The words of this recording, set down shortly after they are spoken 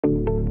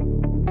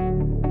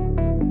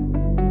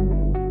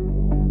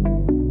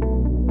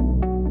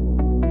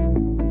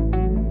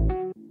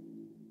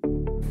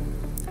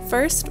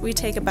First, we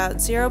take about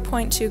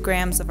 0.2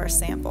 grams of our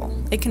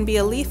sample. It can be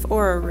a leaf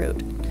or a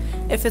root.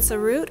 If it's a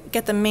root,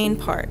 get the main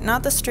part,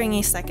 not the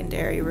stringy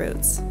secondary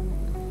roots.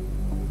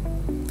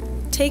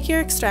 Take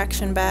your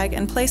extraction bag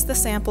and place the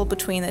sample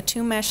between the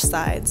two mesh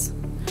sides.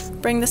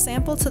 Bring the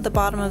sample to the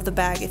bottom of the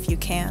bag if you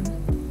can.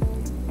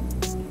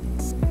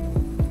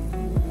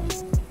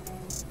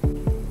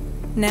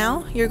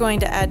 Now, you're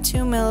going to add 2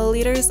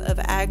 milliliters of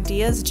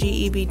Agdia's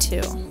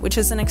GEB2, which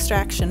is an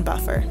extraction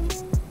buffer.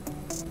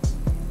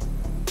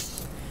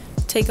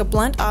 Take a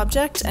blunt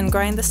object and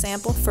grind the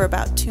sample for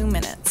about 2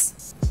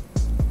 minutes.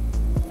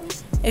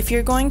 If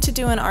you're going to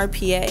do an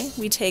RPA,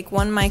 we take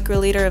 1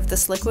 microliter of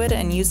this liquid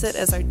and use it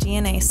as our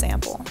DNA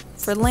sample.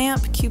 For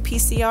LAMP,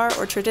 qPCR,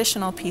 or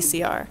traditional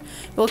PCR,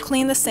 we'll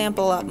clean the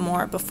sample up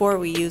more before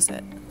we use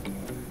it.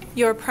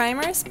 Your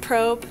primers,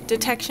 probe,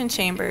 detection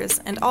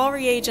chambers, and all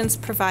reagents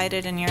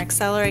provided in your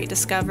Accelerate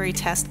Discovery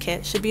test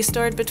kit should be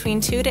stored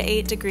between 2 to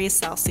 8 degrees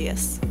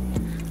Celsius.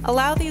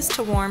 Allow these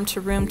to warm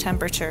to room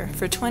temperature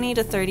for 20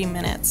 to 30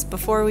 minutes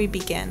before we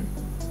begin.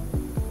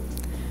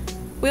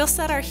 We'll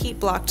set our heat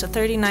block to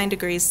 39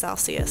 degrees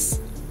Celsius.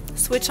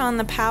 Switch on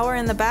the power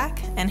in the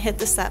back and hit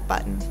the set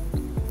button.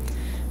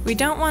 We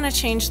don't want to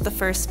change the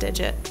first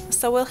digit,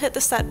 so we'll hit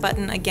the set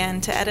button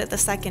again to edit the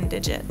second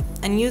digit,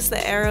 and use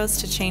the arrows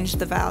to change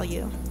the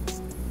value.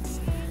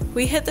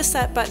 We hit the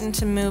set button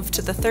to move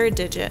to the third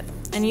digit,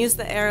 and use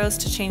the arrows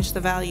to change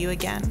the value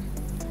again.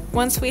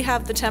 Once we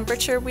have the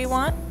temperature we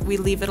want, we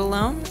leave it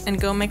alone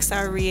and go mix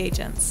our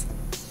reagents.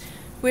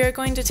 We are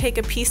going to take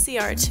a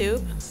PCR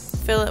tube,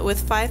 fill it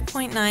with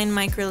 5.9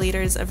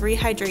 microliters of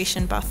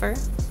rehydration buffer,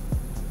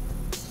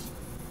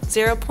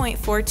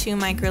 0.42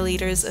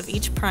 microliters of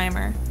each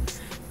primer,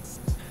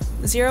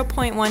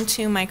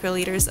 0.12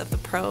 microliters of the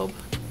probe,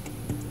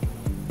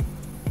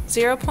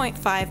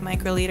 0.5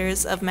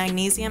 microliters of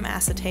magnesium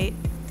acetate,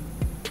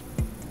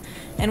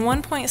 and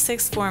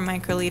 1.64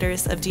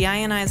 microliters of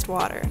deionized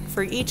water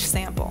for each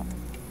sample.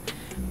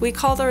 We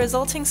call the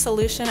resulting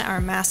solution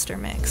our master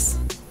mix.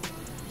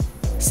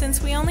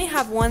 Since we only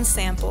have one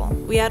sample,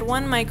 we add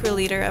 1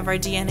 microliter of our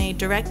DNA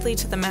directly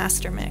to the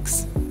master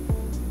mix.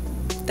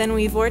 Then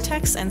we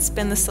vortex and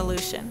spin the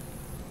solution.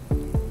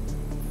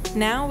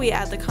 Now we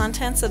add the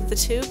contents of the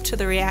tube to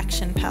the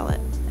reaction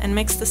pellet and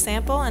mix the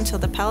sample until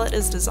the pellet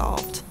is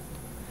dissolved.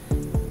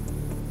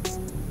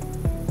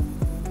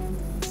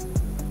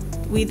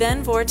 We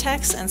then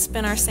vortex and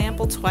spin our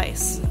sample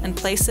twice and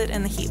place it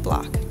in the heat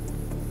block.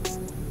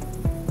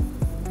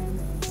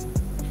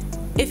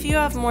 If you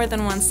have more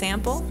than one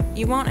sample,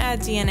 you won't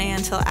add DNA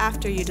until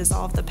after you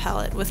dissolve the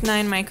pellet with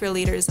 9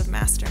 microliters of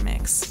master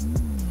mix.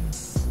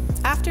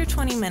 After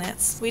 20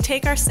 minutes, we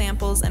take our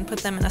samples and put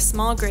them in a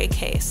small gray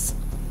case.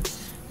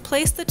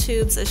 Place the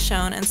tubes as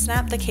shown and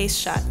snap the case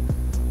shut.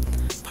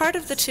 Part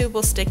of the tube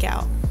will stick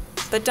out,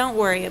 but don't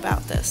worry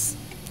about this.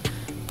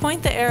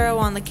 Point the arrow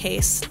on the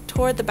case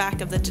toward the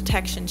back of the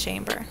detection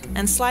chamber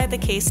and slide the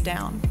case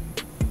down.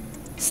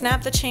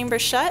 Snap the chamber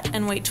shut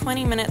and wait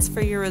 20 minutes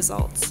for your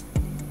results.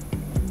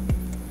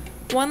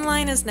 1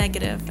 line is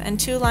negative and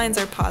 2 lines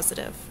are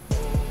positive.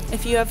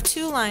 If you have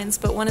 2 lines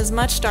but one is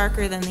much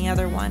darker than the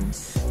other one,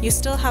 you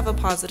still have a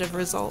positive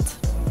result.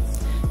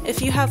 If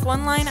you have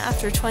 1 line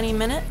after 20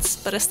 minutes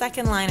but a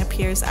second line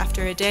appears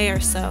after a day or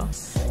so,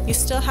 you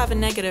still have a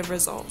negative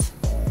result.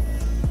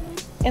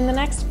 In the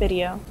next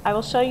video, I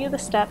will show you the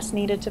steps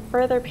needed to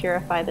further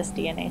purify this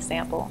DNA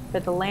sample for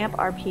the LAMP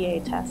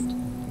RPA test.